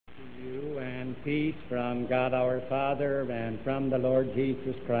peace from God our Father and from the Lord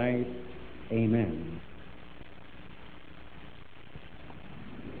Jesus Christ. Amen.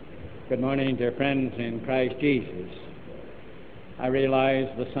 Good morning, dear friends in Christ Jesus. I realize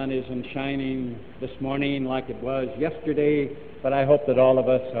the sun isn't shining this morning like it was yesterday, but I hope that all of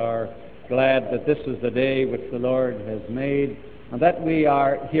us are glad that this is the day which the Lord has made, and that we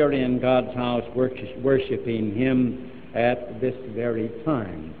are here in God's house worshiping Him at this very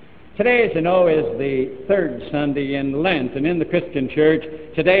time. Today, as you know, is the third Sunday in Lent, and in the Christian church,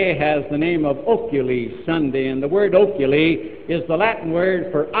 today has the name of Oculi Sunday, and the word oculi is the Latin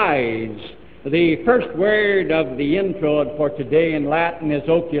word for eyes. The first word of the intro for today in Latin is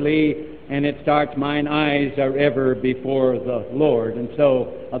oculi, and it starts, mine eyes are ever before the Lord, and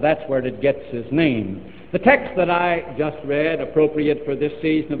so that's where it gets his name. The text that I just read, appropriate for this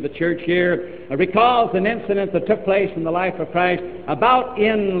season of the church here, recalls an incident that took place in the life of Christ about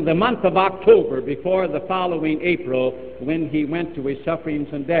in the month of October before the following April, when he went to his sufferings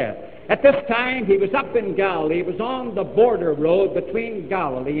and death. At this time, he was up in Galilee. He was on the border road between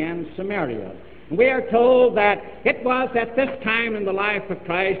Galilee and Samaria. We are told that it was at this time in the life of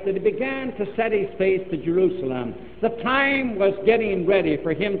Christ that he began to set his face to Jerusalem. The time was getting ready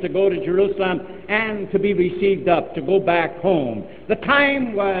for him to go to Jerusalem and to be received up, to go back home. The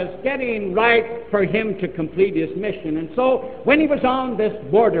time was getting right for him to complete his mission. And so when he was on this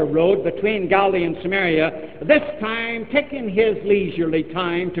border road between Galilee and Samaria, this time taking his leisurely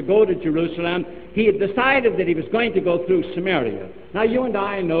time to go to Jerusalem, he had decided that he was going to go through Samaria. Now, you and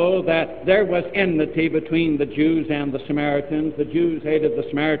I know that there was enmity between the Jews and the Samaritans. The Jews hated the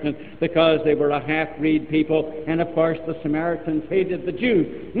Samaritans because they were a half-breed people, and of course the Samaritans hated the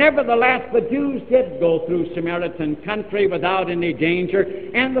Jews. Nevertheless, the Jews did go through Samaritan country without any danger,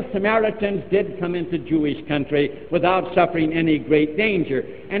 and the Samaritans did come into Jewish country without suffering any great danger.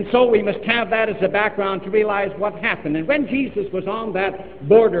 And so we must have that as a background to realize what happened. And when Jesus was on that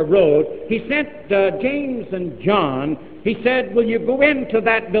border road, he sent James and John. He said, will you go into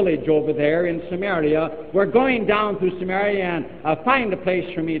that village over there in Samaria? We're going down through Samaria and find a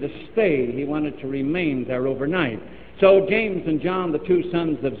place for me to stay. He wanted to remain there overnight. So James and John, the two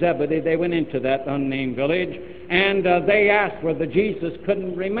sons of Zebedee, they went into that unnamed village, and they asked whether Jesus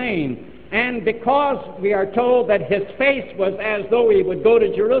couldn't remain. And because we are told that his face was as though he would go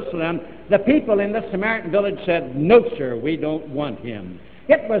to Jerusalem, the people in the Samaritan village said, no, sir, we don't want him.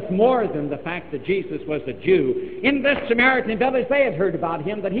 It was more than the fact that Jesus was a Jew. In this Samaritan village, they had heard about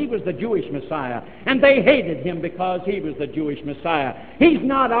him that he was the Jewish Messiah, and they hated him because he was the Jewish Messiah. He's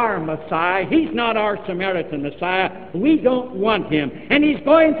not our Messiah. He's not our Samaritan Messiah. We don't want him. And he's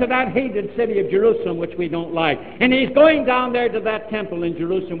going to that hated city of Jerusalem, which we don't like. And he's going down there to that temple in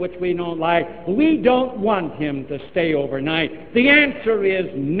Jerusalem, which we don't like. We don't want him to stay overnight. The answer is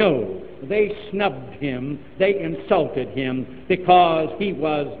no. They snubbed him, they insulted him because he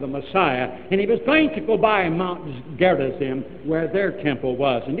was the Messiah. And he was going to go by Mount Gerizim where their temple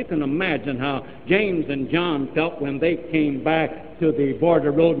was. And you can imagine how James and John felt when they came back to the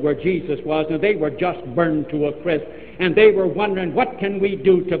border road where Jesus was, and they were just burned to a crisp. And they were wondering, what can we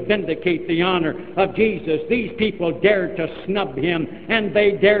do to vindicate the honor of Jesus? These people dared to snub him, and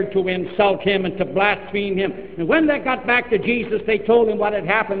they dared to insult him and to blaspheme him. And when they got back to Jesus, they told him what had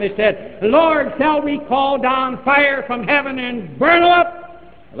happened. They said, Lord, shall we call down fire from heaven and burn them up?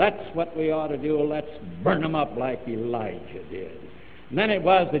 That's what we ought to do. Let's burn them up like Elijah did. And then it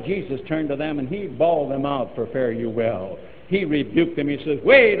was that Jesus turned to them, and he bawled them out for fare you well. He rebuked them. He says,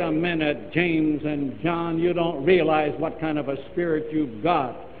 wait a minute, James and John, you don't realize what kind of a spirit you've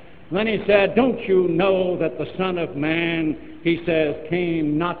got. And then he said, don't you know that the Son of Man, he says,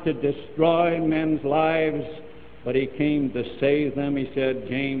 came not to destroy men's lives, but he came to save them. He said,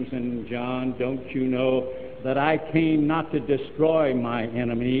 James and John, don't you know that I came not to destroy my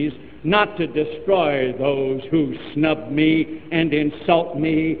enemies, not to destroy those who snub me and insult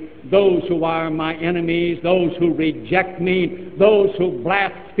me, those who are my enemies, those who reject me, those who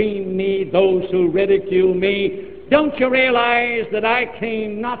blaspheme me, those who ridicule me. Don't you realize that I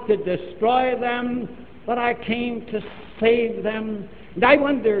came not to destroy them, but I came to save them? And I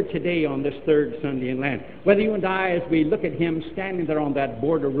wonder today on this third Sunday in Lent, whether you and I, as we look at him standing there on that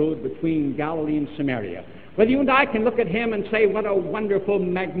border road between Galilee and Samaria, whether you and I can look at him and say, what a wonderful,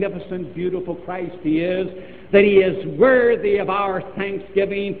 magnificent, beautiful Christ he is, that he is worthy of our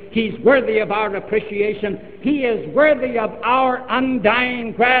thanksgiving, he's worthy of our appreciation, he is worthy of our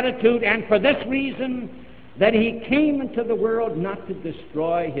undying gratitude, and for this reason, that he came into the world not to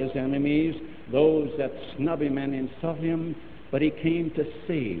destroy his enemies, those that snub him and insult him, but he came to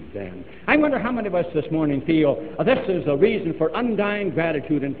save them. I wonder how many of us this morning feel this is a reason for undying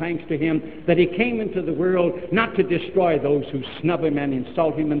gratitude and thanks to him that he came into the world not to destroy those who snub him and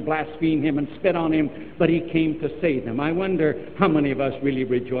insult him and blaspheme him and spit on him, but he came to save them. I wonder how many of us really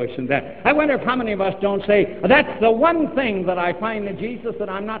rejoice in that. I wonder how many of us don't say, that's the one thing that I find in Jesus that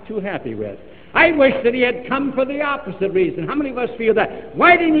I'm not too happy with. I wish that he had come for the opposite reason. How many of us feel that?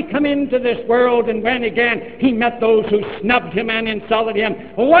 Why didn't he come into this world, and when again he met those who snubbed him and insulted him,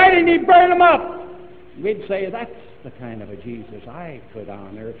 why didn't he burn them up? We'd say, that's the kind of a Jesus I could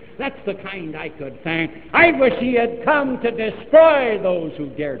honor. That's the kind I could thank. I wish he had come to destroy those who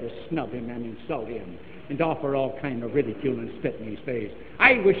dare to snub him and insult him and offer all kind of ridicule and spit in his face.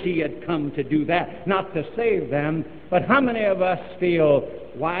 I wish he had come to do that, not to save them. But how many of us feel,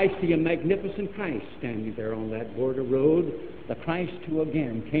 why, I see a magnificent Christ standing there on that border road, the Christ who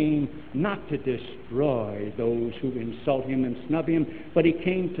again came not to destroy those who insult him and snub him, but he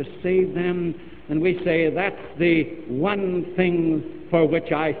came to save them. And we say, that's the one thing for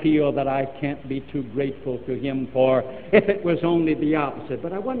which I feel that I can't be too grateful to him for, if it was only the opposite.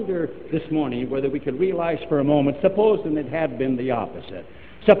 But I wonder this morning whether we could realize for a moment, supposing it had been the opposite.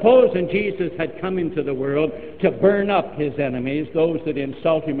 Supposing Jesus had come into the world to burn up his enemies, those that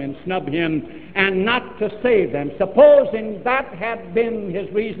insult him and snub him, and not to save them. Supposing that had been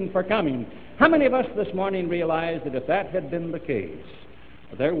his reason for coming. How many of us this morning realize that if that had been the case,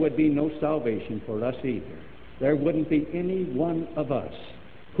 there would be no salvation for us either? There wouldn't be any one of us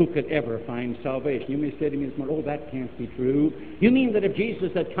who could ever find salvation. You may say to me this morning, oh, that can't be true. You mean that if Jesus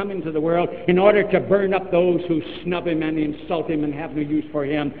had come into the world in order to burn up those who snub him and insult him and have no use for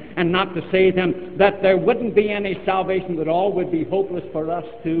him and not to save them, that there wouldn't be any salvation, that all would be hopeless for us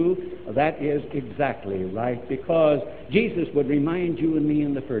too? That is exactly right, because Jesus would remind you and me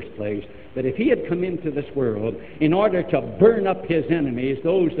in the first place that if he had come into this world in order to burn up his enemies,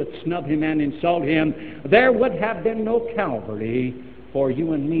 those that snub him and insult him, there would have been no Calvary for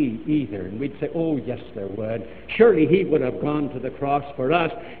you and me either. And we'd say, oh, yes, there would. Surely he would have gone to the cross for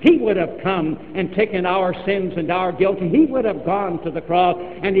us. He would have come and taken our sins and our guilt, and he would have gone to the cross,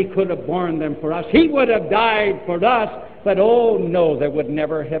 and he could have borne them for us. He would have died for us. But, oh, no, there would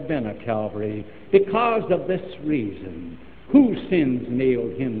never have been a Calvary. Because of this reason, whose sins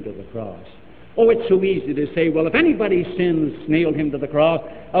nailed him to the cross? Oh, it's so easy to say, well, if anybody's sins nailed him to the cross,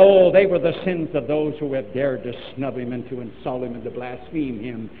 oh, they were the sins of those who have dared to snub him and to insult him and to blaspheme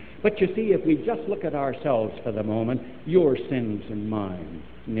him. But you see, if we just look at ourselves for the moment, your sins and mine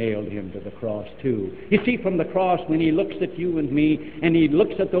nailed him to the cross too. You see, from the cross, when he looks at you and me, and he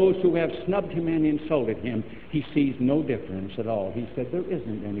looks at those who have snubbed him and insulted him, he sees no difference at all. He said, there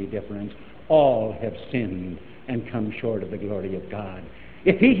isn't any difference. All have sinned and come short of the glory of God.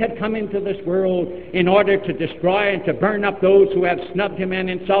 If he had come into this world in order to destroy and to burn up those who have snubbed him and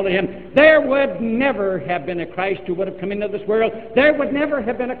insulted him, there would never have been a Christ who would have come into this world. There would never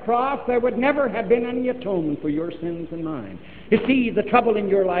have been a cross. There would never have been any atonement for your sins and mine. You see, the trouble in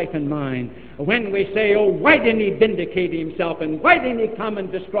your life and mine, when we say, oh, why didn't he vindicate himself, and why didn't he come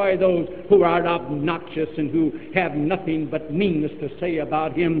and destroy those who are obnoxious and who have nothing but meanness to say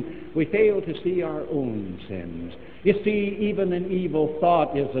about him, we fail to see our own sins. You see, even an evil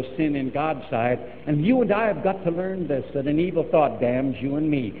thought is a sin in God's sight, and you and I have got to learn this, that an evil thought damns you and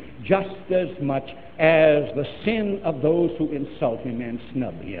me just as much as the sin of those who insult him and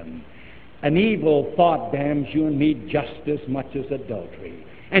snub him. An evil thought damns you and me just as much as adultery.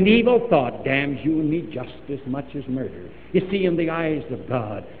 An evil thought damns you and me just as much as murder. You see, in the eyes of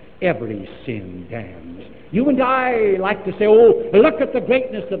God, every sin damns. You and I like to say, oh, look at the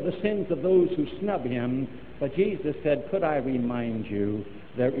greatness of the sins of those who snub him. But Jesus said, could I remind you,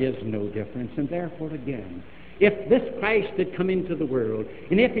 there is no difference. And therefore, again, if this Christ had come into the world,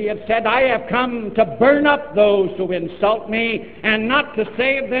 and if he had said, I have come to burn up those who insult me and not to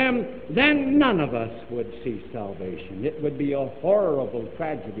save them, then none of us would see salvation. It would be a horrible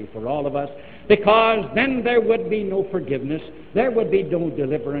tragedy for all of us, because then there would be no forgiveness, there would be no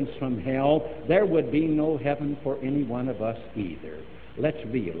deliverance from hell, there would be no heaven for any one of us either. Let's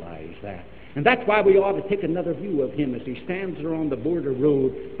realize that. And that's why we ought to take another view of him as he stands there on the border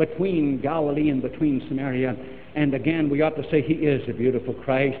road between Galilee and between Samaria. And again, we ought to say he is a beautiful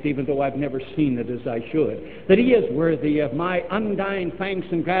Christ, even though I've never seen it as I should. That he is worthy of my undying thanks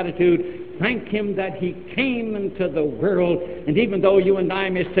and gratitude thank Him that He came into the world. And even though you and I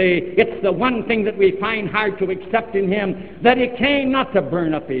may say it's the one thing that we find hard to accept in Him, that He came not to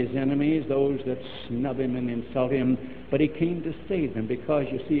burn up His enemies, those that snub Him and insult Him, but He came to save them. Because,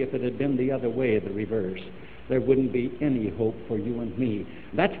 you see, if it had been the other way, the reverse, there wouldn't be any hope for you and me.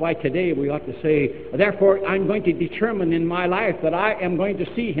 That's why today we ought to say, therefore I'm going to determine in my life that I am going to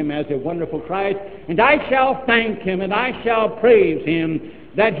see Him as a wonderful Christ, and I shall thank Him and I shall praise Him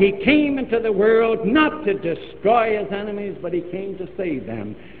that He came into the world not to destroy His enemies, but He came to save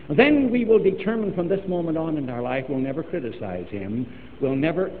them. Then we will determine from this moment on in our life, we'll never criticize Him. We'll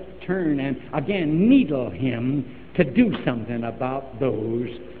never turn and again needle Him to do something about those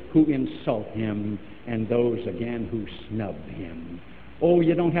who insult Him and those, again, who snub Him. Oh,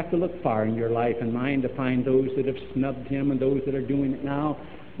 you don't have to look far in your life and mine to find those that have snubbed Him and those that are doing it now.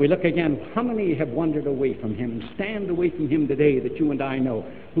 We look again, how many have wandered away from Him and stand away from Him today that you and I know,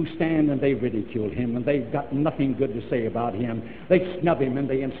 who stand and they ridicule Him and they've got nothing good to say about Him. They snub Him and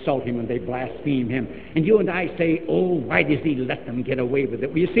they insult Him and they blaspheme Him. And you and I say, oh, why does He let them get away with it?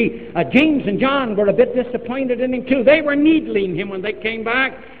 Well, you see, James and John were a bit disappointed in Him too. They were needling Him when they came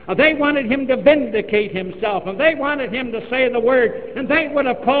back. They wanted Him to vindicate Himself, and they wanted Him to say the word, and they would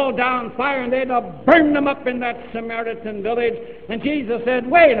have called down fire and they'd have burned them up in that Samaritan village. And Jesus said,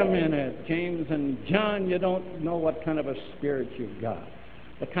 wait a minute, James and John, you don't know what kind of a spirit you've got.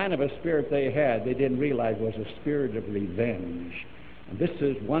 The kind of a spirit they had, they didn't realize was a spirit of revenge. And this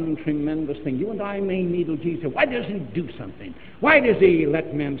is one tremendous thing. You and I may needle Jesus. Why doesn't He do something? Why does He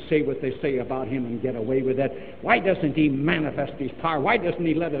let men say what they say about Him and get away with it? Why doesn't He manifest His power? Why doesn't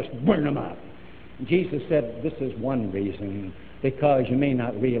He let us burn them up? And Jesus said, this is one reason, because you may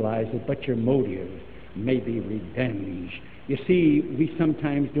not realize it, but your motive may be revenge. You see, we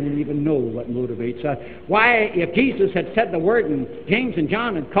sometimes don't even know what motivates us. Why, if Jesus had said the word and James and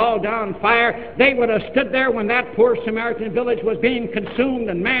John had called down fire, they would have stood there when that poor Samaritan village was being consumed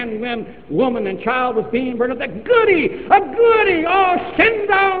and man, woman, and child was being burned up. A goody! Oh, send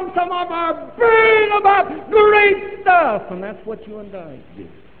down some of our burn them up! Great stuff! And that's what you and I do.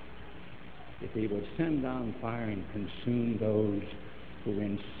 If He would send down fire and consume those who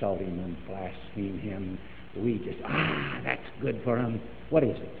insult Him and blaspheme Him, we just, that's good for Him. What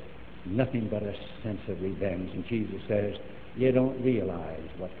is it? Nothing but a sense of revenge. And Jesus says, you don't realize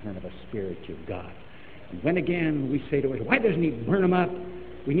what kind of a spirit you've got. And when again we say to us, why doesn't He burn them up?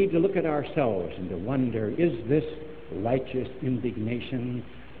 We need to look at ourselves and to wonder, is this righteous indignation?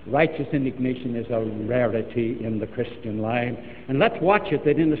 Righteous indignation is a rarity in the Christian life. And let's watch it,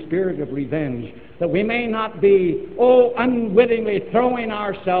 that in the spirit of revenge, that we may not be, unwittingly throwing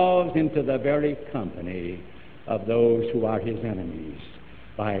ourselves into the very company of those who are His enemies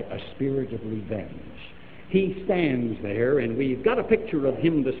by a spirit of revenge. He stands there, and we've got a picture of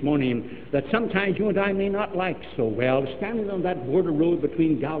Him this morning that sometimes you and I may not like so well, standing on that border road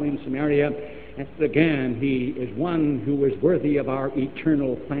between Galilee and Samaria. And again, He is one who is worthy of our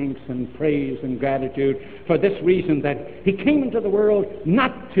eternal thanks and praise and gratitude for this reason, that He came into the world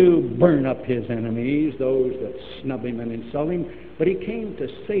not to burn up His enemies, those that snub Him and insult Him, but He came to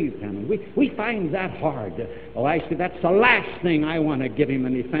save them. And we find that hard. I say that's the last thing I want to give Him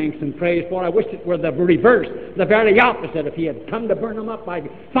any thanks and praise for. I wish it were the reverse, the very opposite. If He had come to burn them up, I'd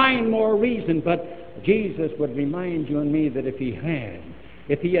find more reason. But Jesus would remind you and me that if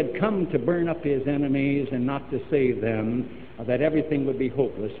He had come to burn up His enemies and not to save them, that everything would be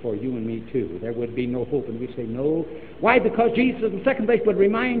hopeless for you and me too. There would be no hope. And we say no. Why? Because Jesus, in the second place, would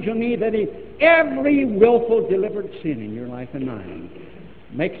remind you and me that every willful, deliberate sin in your life and mine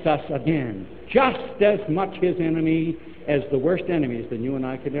makes us, again, just as much His enemy as the worst enemies that you and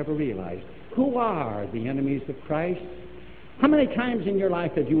I could ever realize. Who are the enemies of Christ? How many times in your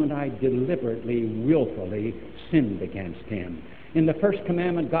life have you and I deliberately, willfully sinned against Him? In the first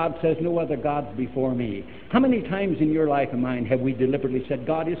commandment, God says, no other gods before me. How many times in your life and mine have we deliberately said,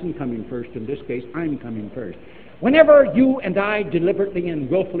 God isn't coming first, in this case, I'm coming first? Whenever you and I deliberately and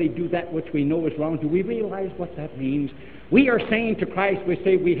willfully do that which we know is wrong, do we realize what that means? We are saying to Christ, we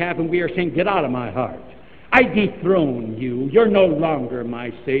say we have, and we are saying, get out of my heart. I dethrone you. You're no longer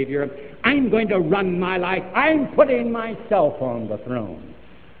my Savior. I'm going to run my life. I'm putting myself on the throne.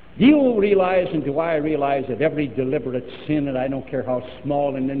 Do you realize, and do I realize, that every deliberate sin, and I don't care how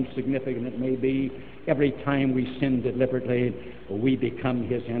small and insignificant it may be, every time we sin deliberately, we become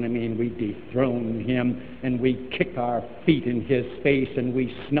His enemy and we dethrone Him and we kick our feet in His face and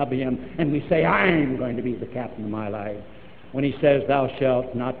we snub Him and we say, I'm going to be the captain of my life. When He says, thou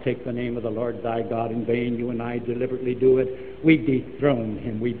shalt not take the name of the Lord thy God in vain, you and I deliberately do it. We dethrone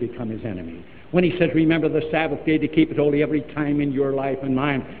Him. We become His enemy. When he says, remember the Sabbath day to keep it holy every time in your life and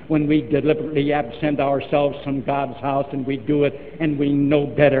mine. When we deliberately absent ourselves from God's house and we do it and we know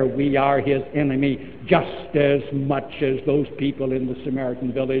better, we are his enemy just as much as those people in the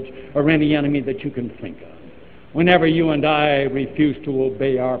Samaritan village or any enemy that you can think of. Whenever you and I refuse to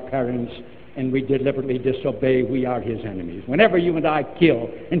obey our parents and we deliberately disobey, we are his enemies. Whenever you and I kill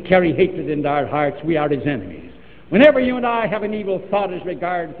and carry hatred into our hearts, we are his enemies. Whenever you and I have an evil thought as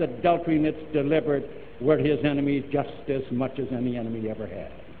regards adultery and it's deliberate, we're his enemies just as much as any enemy ever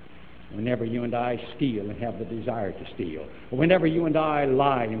had. Whenever you and I steal and have the desire to steal, whenever you and I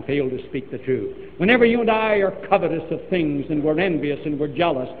lie and fail to speak the truth, whenever you and I are covetous of things and we're envious and we're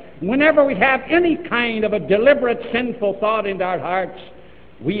jealous, whenever we have any kind of a deliberate sinful thought in our hearts,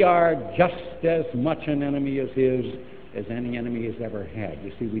 we are just as much an enemy as any enemy has ever had.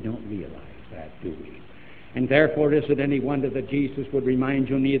 You see, we don't realize that, do we? And therefore is it any wonder that Jesus would remind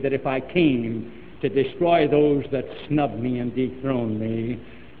you and me that if I came to destroy those that snub me and dethrone me,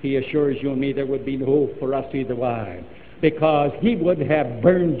 he assures you and me there would be no hope for us either way, because he would have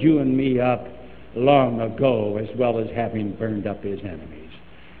burned you and me up long ago, as well as having burned up his enemies.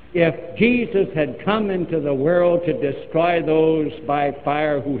 If Jesus had come into the world to destroy those by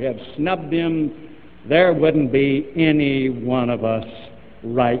fire who have snubbed him, there wouldn't be any one of us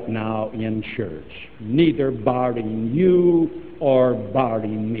right now in church, neither barring you or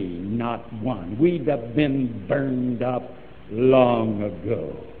barring me, not one. We'd have been burned up long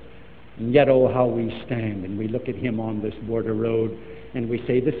ago. And yet, oh, how we stand and we look at him on this border road and we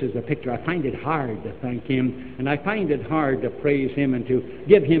say, this is a picture. I find it hard to thank him, and I find it hard to praise him and to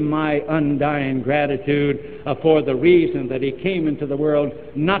give him my undying gratitude for the reason that he came into the world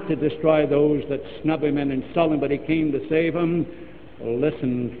not to destroy those that snub him and insult him, but he came to save them. Well,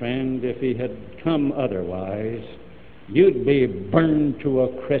 listen, friend, if he had come otherwise, you'd be burned to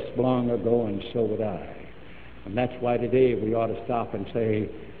a crisp long ago, and so would I. And that's why today we ought to stop and say,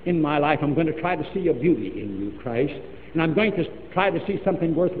 in my life, I'm going to try to see a beauty in you, Christ, and I'm going to try to see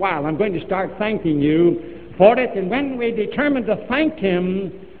something worthwhile. I'm going to start thanking you for it, and when we determine to thank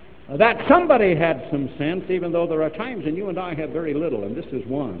him, that somebody had some sense, even though there are times, and you and I have very little, and this is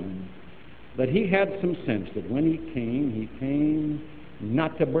one, that he had some sense that when he came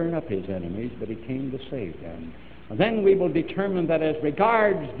not to burn up his enemies, but he came to save them. And then we will determine that as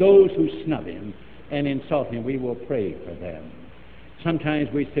regards those who snub him and insult him, we will pray for them. Sometimes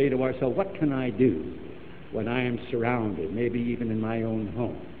we say to ourselves, what can I do when I am surrounded, maybe even in my own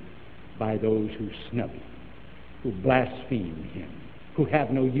home, by those who snub him, who blaspheme him, who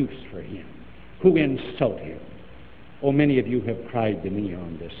have no use for him, who insult him? Oh, many of you have cried to me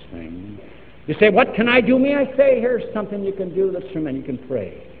on this thing. You say, what can I do? May I say, here's something you can do. Listen, man, you can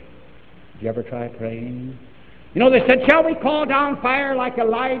pray. Did you ever try praying? You know, they said, shall we call down fire like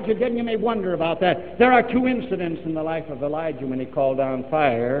Elijah did? You may wonder about that. There are two incidents in the life of Elijah when he called down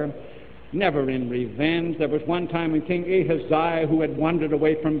fire. Never in revenge. There was one time when King Ahaziah, who had wandered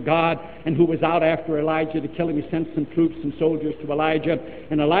away from God and who was out after Elijah to kill him, he sent some troops and soldiers to Elijah,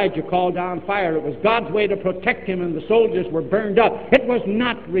 and Elijah called down fire. It was God's way to protect him, and the soldiers were burned up. It was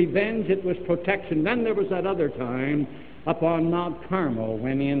not revenge, it was protection. Then there was that other time up on Mount Carmel,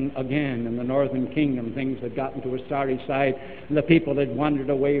 when again in the northern kingdom things had gotten to a sorry side, and the people had wandered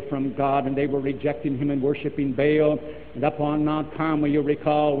away from God, and they were rejecting him and worshiping Baal. And up on Mount Carmel, you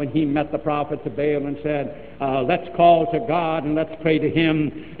recall, when he met the prophets of Baal and said, let's call to God and let's pray to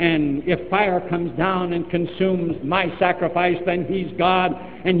him, and if fire comes down and consumes my sacrifice, then he's God,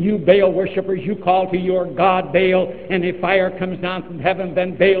 and you Baal worshippers, you call to your God Baal, and if fire comes down from heaven,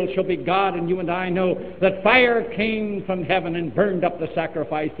 then Baal shall be God. And you and I know that fire came from heaven and burned up the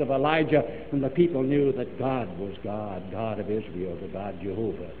sacrifice of Elijah, and the people knew that God was God, God of Israel, the God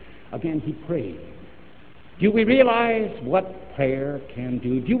Jehovah. Again, he prayed. Do we realize what prayer can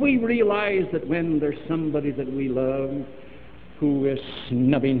do? Do we realize that when there's somebody that we love who is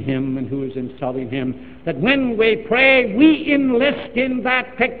snubbing him and who is insulting him, that when we pray, we enlist in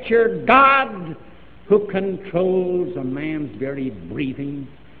that picture God, who controls a man's very breathing,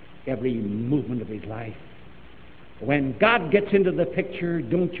 every movement of his life? When God gets into the picture,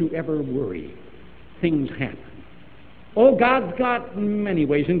 don't you ever worry. Things happen. Oh, God's got many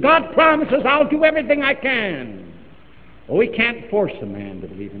ways, and God promises, I'll do everything I can. Oh, he can't force a man to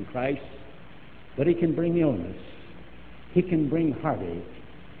believe in Christ, but he can bring illness. He can bring heartache.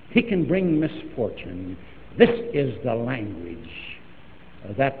 He can bring misfortune. This is the language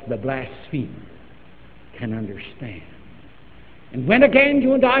that the blasphemer can understand. And when again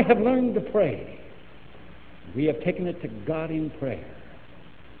you and I have learned to pray, we have taken it to God in prayer,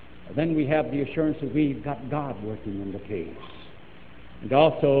 then we have the assurance that we've got God working in the case. and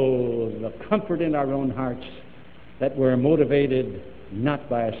also the comfort in our own hearts that we're motivated not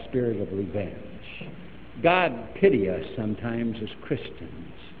by a spirit of revenge. God pity us sometimes as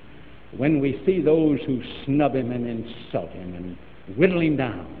Christians when we see those who snub him and insult him and whittle him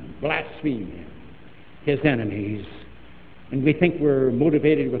down, blaspheme him, his enemies, and we think we're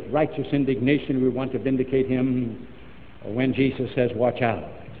motivated with righteous indignation. We want to vindicate him. When Jesus says, watch out,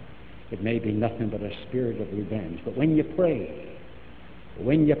 it may be nothing but a spirit of revenge. But when you pray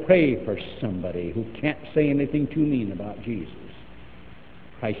for somebody who can't say anything too mean about Jesus,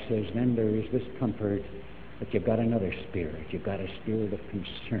 Christ says, then there is this comfort that you've got another spirit. You've got a spirit of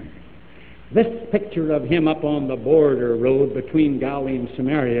concern. This picture of him up on the border road between Galilee and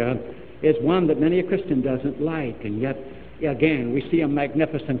Samaria is one that many a Christian doesn't like, and yet again, we see a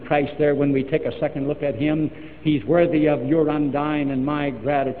magnificent Christ there. When we take a second look at him, he's worthy of your undying and my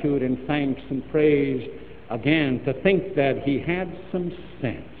gratitude and thanks and praise. Again, to think that he had some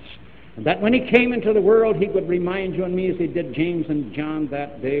sense, and that when he came into the world, he would remind you and me, as he did James and John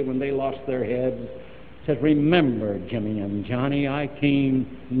that day when they lost their heads. Says, remember, Jimmy and Johnny, I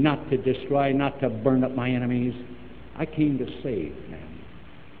came not to destroy, not to burn up my enemies. I came to save them.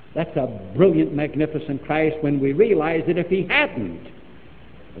 That's a brilliant, magnificent Christ when we realize that if he hadn't,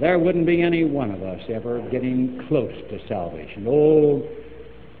 there wouldn't be any one of us ever getting close to salvation. Oh,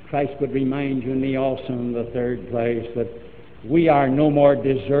 Christ would remind you and me also in the third place that we are no more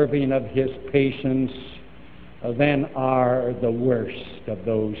deserving of his patience than are the worst of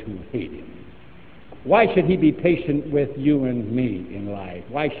those who hate him. Why should he be patient with you and me in life?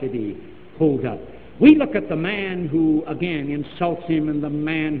 Why should he hold up? We look at the man who, again, insults him and the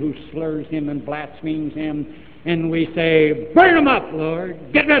man who slurs him and blasphemes him, and we say, burn him up,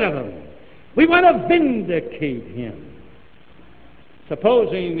 Lord. Get rid of him. We want to vindicate him.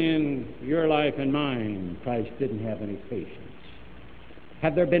 Supposing in your life and mine, Christ didn't have any patience.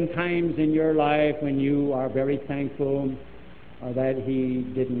 Have there been times in your life when you are very thankful that he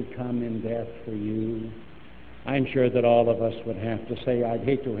didn't come in death for you? I'm sure that all of us would have to say, I'd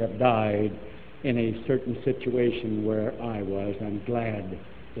hate to have died in a certain situation where I was. I'm glad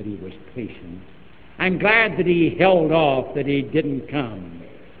that he was patient. I'm glad that he held off, that he didn't come.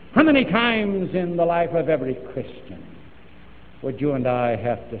 How many times in the life of every Christian would you and I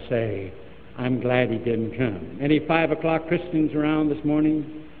have to say, I'm glad he didn't come? Any 5 o'clock Christians around this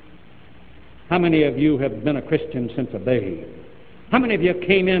morning? How many of you have been a Christian since a babe? How many of you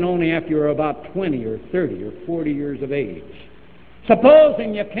came in only after you were about 20 or 30 or 40 years of age?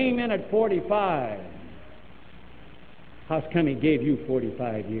 Supposing you came in at 45, how's come he gave you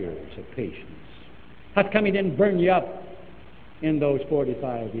 45 years of patience? How's come he didn't burn you up in those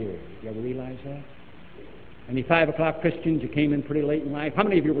 45 years? You ever realize that? Any 5 o'clock Christians, you came in pretty late in life. How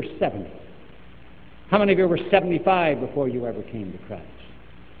many of you were 70? How many of you were 75 before you ever came to Christ?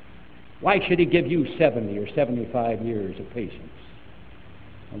 Why should he give you 70 or 75 years of patience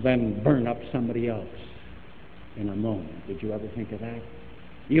and then burn up somebody else in a moment? Did you ever think of that?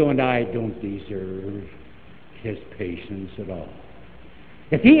 You and I don't deserve his patience at all.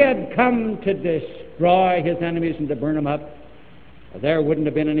 If he had come to destroy his enemies and to burn them up, there wouldn't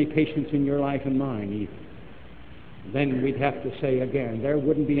have been any patience in your life and mine either. Then we'd have to say again, there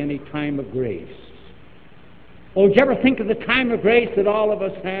wouldn't be any time of grace. Oh, did you ever think of the time of grace that all of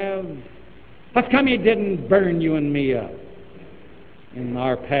us have? How come he didn't burn you and me up in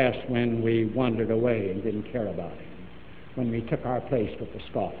our past when we wandered away and didn't care about him, when we took our place with the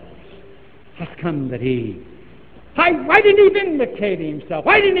scoffers? How come that why didn't he vindicate himself?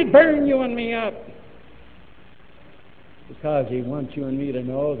 Why didn't he burn you and me up? Because he wants you and me to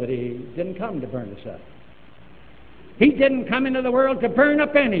know that he didn't come to burn us up. He didn't come into the world to burn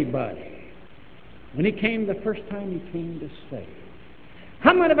up anybody. When he came the first time, he came to save.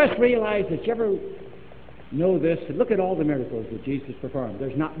 How many of us realize that? You ever know this? Look at all the miracles that Jesus performed.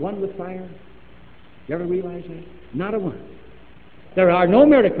 There's not one with fire. You ever realize that? Not a one. There are no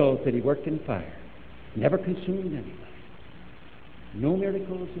miracles that he worked in fire. Never consumed anybody. No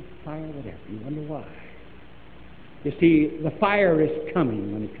miracles of fire whatever. You wonder why. You see, the fire is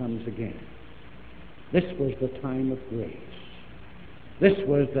coming when he comes again. This was the time of grace. This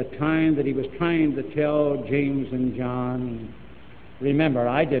was the time that he was trying to tell James and John, remember,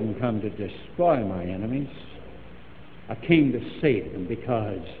 I didn't come to destroy my enemies. I came to save them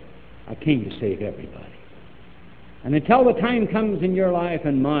because I came to save everybody. And until the time comes in your life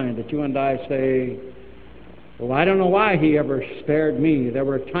and mine that you and I say, well, I don't know why he ever spared me. There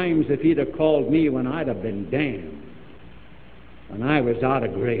were times if he'd have called me when I'd have been damned, when I was out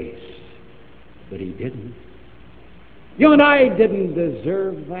of grace. But he didn't. You and I didn't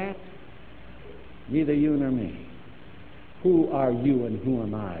deserve that. Neither you nor me. Who are you and who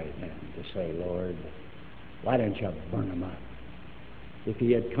am I then to say, Lord, why don't you burn them up? If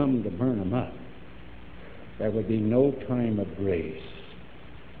he had come to burn them up, there would be no time of grace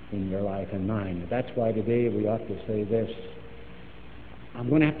in your life and mine. That's why today we ought to say this. I'm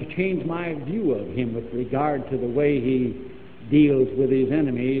going to have to change my view of him with regard to the way he deals with his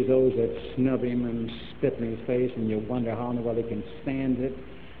enemies, those that snub him and spit in his face, and you wonder how in the world he can stand it,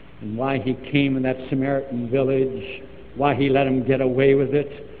 and why he came in that Samaritan village, why he let him get away with it,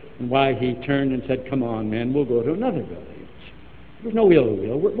 and why he turned and said, come on, men, we'll go to another village. There's no ill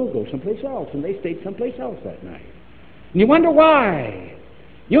will. We'll go someplace else. And they stayed someplace else that night. And you wonder why.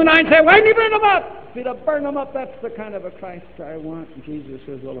 You and I say, why didn't he burn them up? If he'd have burned them up, that's the kind of a Christ I want. And Jesus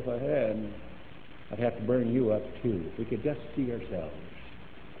says, well, if I had, I'd have to burn you up too. If we could just see ourselves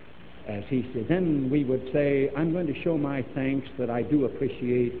as he said, then we would say, I'm going to show my thanks that I do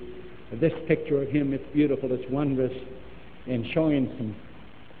appreciate this picture of him. It's beautiful, it's wondrous, in showing some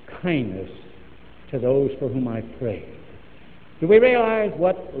kindness to those for whom I pray. Do we realize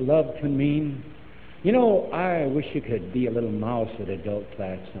what love can mean? You know, I wish you could be a little mouse at adult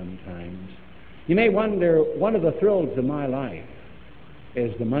class sometimes. You may wonder, one of the thrills of my life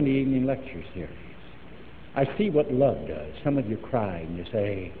is the Monday evening lecture series. I see what love does. Some of you cry and you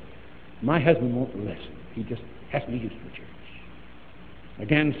say, my husband won't listen. He just has no use for church.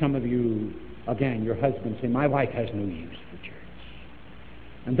 Again, some of you, your husband say, my wife has no use for church.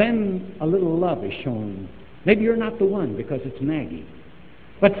 And then a little love is shown. Maybe you're not the one because it's nagging.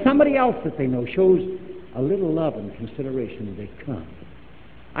 But somebody else that they know shows a little love and consideration and they come.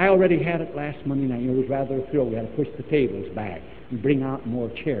 I already had it last Monday night. It was rather a thrill. We had to push the tables back and bring out more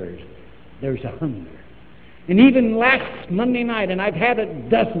chairs. There's a hunger. And even last Monday night, and I've had it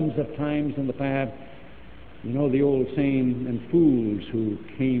dozens of times in the past, you know the old saying, and fools who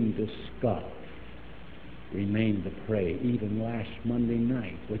came to scoff remained to pray. Even last Monday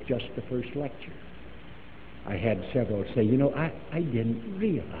night with just the first lecture, I had several say, you know, I didn't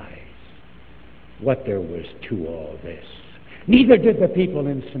realize what there was to all this. Neither did the people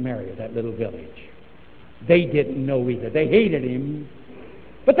in Samaria, that little village. They didn't know either. They hated him,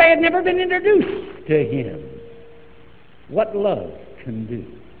 but they had never been introduced to him. What love can do.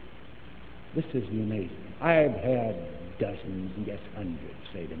 This is the amazing. I've had dozens, yes, hundreds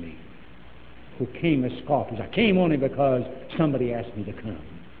say to me, who came as scoffers. I came only because somebody asked me to come.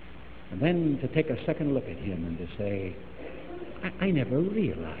 And then to take a second look at him and to say, I never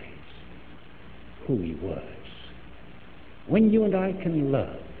realized who he was. When you and I can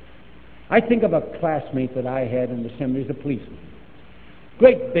love. I think of a classmate that I had in the seminary, a policeman.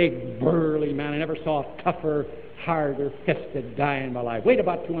 Great big burly man. I never saw a tougher, harder fisted guy in my life. Weighed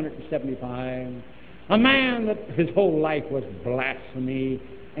about 275. A man that his whole life was blasphemy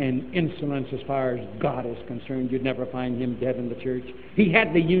and insolence as far as God is concerned. You'd never find him dead in the church. He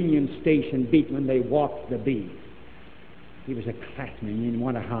had the Union Station beat when they walked the beat. He was a classman, you didn't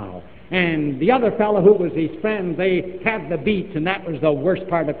want to howl. And the other fellow who was his friend, they had the beats, and that was the worst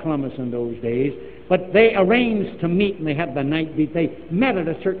part of Columbus in those days. But they arranged to meet, and they had the night beat. They met at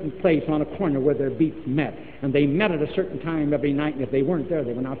a certain place on a corner where their beats met. And they met at a certain time every night, and if they weren't there,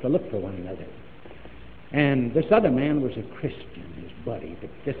 they went out to look for one another. And this other man was a Christian, his buddy, but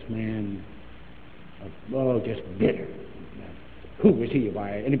this man, just bitter. Who was he?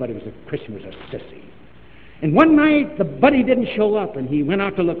 Why, anybody who was a Christian was a sissy. And one night, the buddy didn't show up, and he went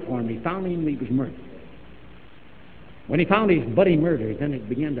out to look for him. He found him, and he was murdered. When he found his buddy murdered, then it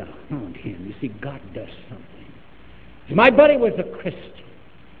began to haunt him. You see, God does something. So my buddy was a Christian.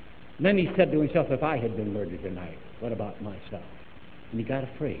 And then he said to himself, if I had been murdered tonight, what about myself? And he got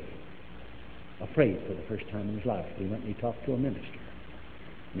afraid. Afraid for the first time in his life. He went and he talked to a minister.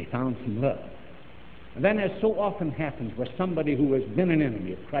 And he found some love. And then, as so often happens with somebody who has been an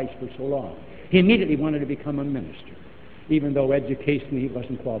enemy of Christ for so long, he immediately wanted to become a minister, even though educationally he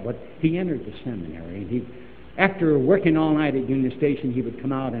wasn't qualified. But he entered the seminary, and after working all night at Union Station, he would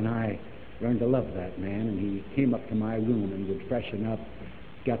come out, and I learned to love that man. And he came up to my room and would freshen up,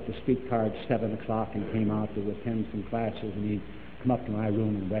 got the streetcar at 7 o'clock, and came out to attend some classes, and he'd come up to my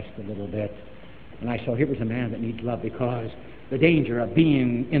room and rest a little bit. And I saw here was a man that needs love, because the danger of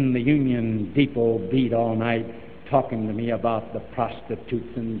being in the Union Depot beat all night, talking to me about the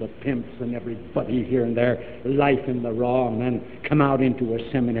prostitutes and the pimps and everybody here and there, life in the raw, and then come out into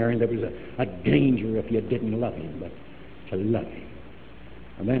a seminary, and there was a danger if you didn't love him, but to love him.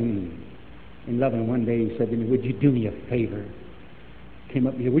 And then, in loving one day, he said to me, would you do me a favor? Came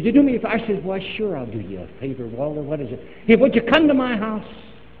up here, would you do me a favor? I said, why, sure, I'll do you a favor, Walter. What is it? He said, would you come to my house?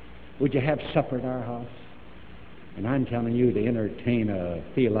 Would you have supper at our house? And I'm telling you, to entertain a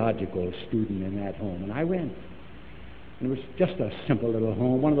theological student in that home. And I went. And it was just a simple little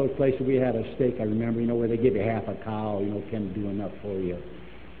home, one of those places we had a steak, I remember, where they give you half a cow, can do enough for you.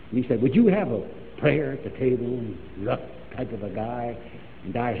 And he said, would you have a prayer at the table? Rough type of a guy.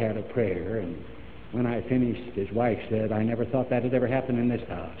 And I had a prayer, and when I finished, his wife said, I never thought that had ever happened in this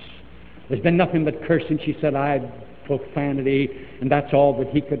house. There's been nothing but cursing. She said, I had profanity, and that's all that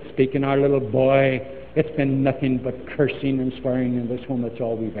he could speak. And our little boy, it's been nothing but cursing and swearing in this home. That's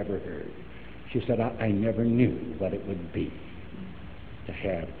all we've ever heard. She said, I never knew what it would be to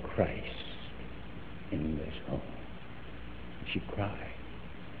have Christ in this home. She cried.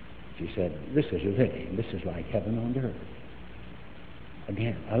 She said, this is living. This is like heaven on earth.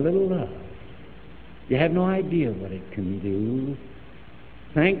 Again, a little love. You have no idea what it can do.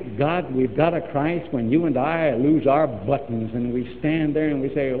 Thank God we've got a Christ when you and I lose our buttons and we stand there and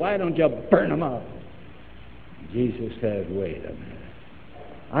we say, why don't you burn them up? Jesus said, wait a minute.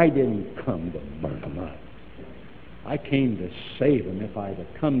 I didn't come to burn them up. I came to save them. If I'd have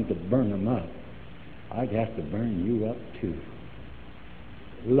come to burn them up, I'd have to burn you up too.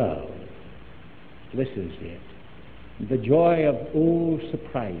 Love. This is it. The joy of old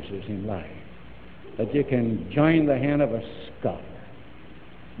surprises in life. That you can join the hand of a scoffer.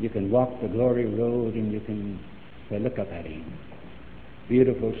 You can walk the glory road and you can say, look up at him.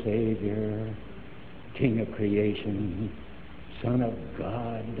 Beautiful Savior, King of creation, Son of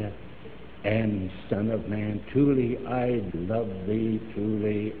God, and Son of man. Truly I'd love thee,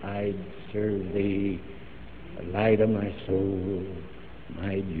 truly I'd serve thee. The light of my soul,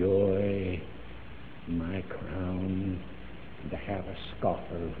 my joy, my crown. To have a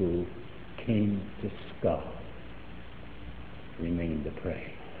scoffer who came to scoff, remain to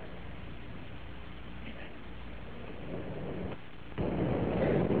pray.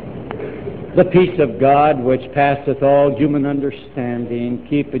 The peace of God, which passeth all human understanding,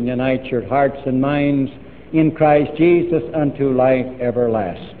 keep and unite your hearts and minds in Christ Jesus unto life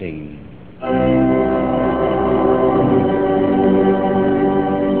everlasting.